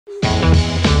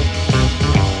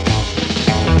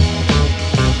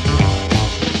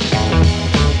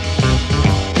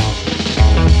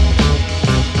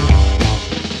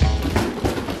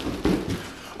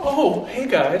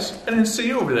guys, I didn't see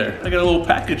you over there. I got a little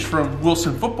package from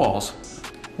Wilson Footballs.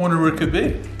 Wonder what it could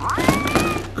be.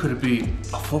 Could it be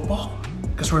a football?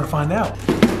 Guess we're gonna find out.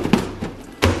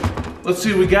 Let's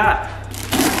see what we got.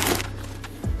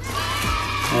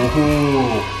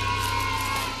 Oh,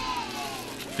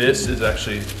 this is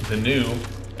actually the new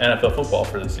NFL football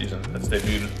for this season that's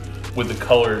debuted with the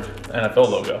colored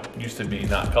NFL logo. It used to be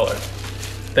not colored.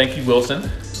 Thank you, Wilson.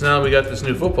 So now we got this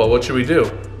new football. What should we do?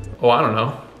 Oh, I don't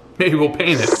know. Maybe we'll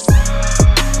paint it.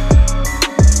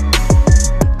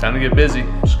 Time to get busy.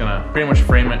 Just gonna pretty much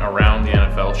frame it around the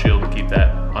NFL shield and keep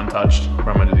that untouched. I'm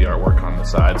gonna do the artwork on the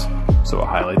sides so it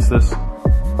highlights this. I'm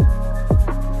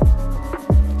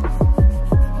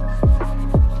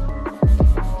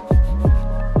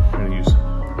gonna use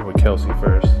Kelsey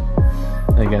first.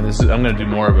 And again, I'm gonna do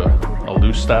more of a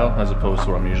loose style as opposed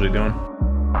to what I'm usually doing.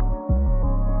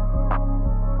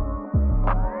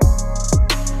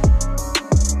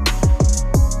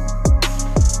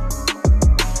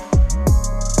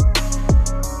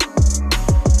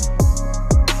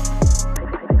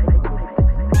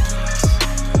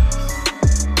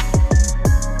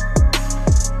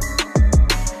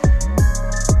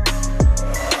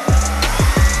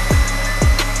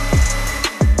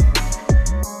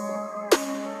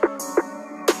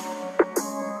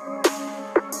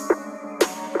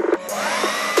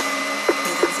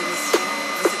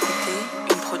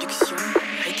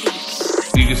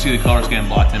 You can see the colors getting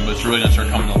blocked in, but it's really gonna start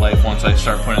coming to life once I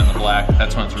start putting in the black.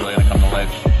 That's when it's really gonna come to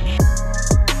life.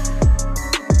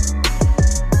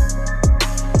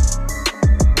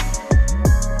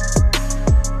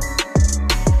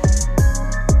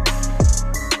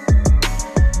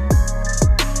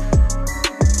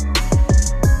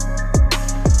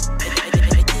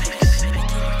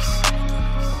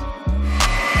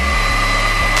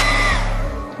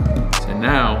 So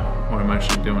now, what I'm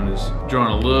actually doing is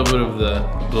drawing a little bit of the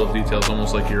little details,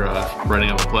 almost like you're writing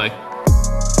up a play.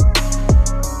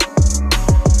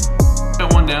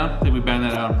 Got one down. I think we banged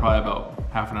that out in probably about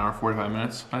half an hour, 45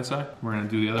 minutes, I'd say. We're gonna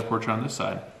do the other portrait on this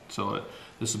side. So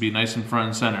this will be nice and front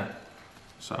and center.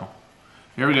 So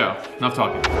here we go, enough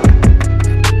talking.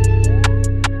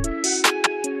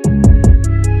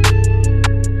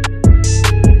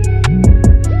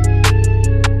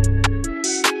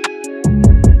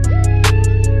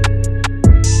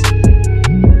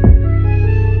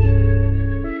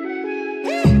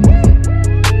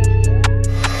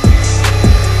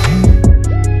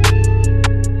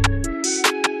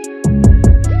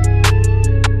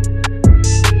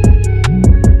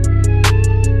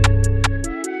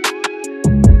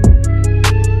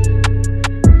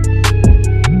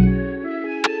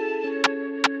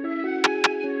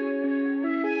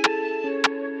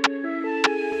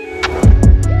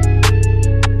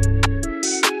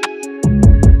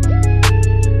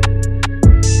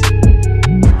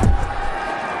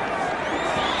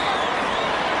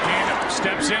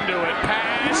 Steps into it,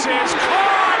 pass is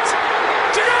caught!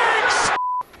 Diggs!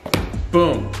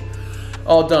 Boom,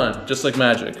 all done, just like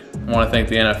magic. I wanna thank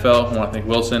the NFL, I wanna thank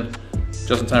Wilson,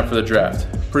 just in time for the draft.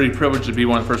 Pretty privileged to be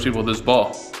one of the first people with this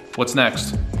ball. What's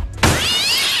next?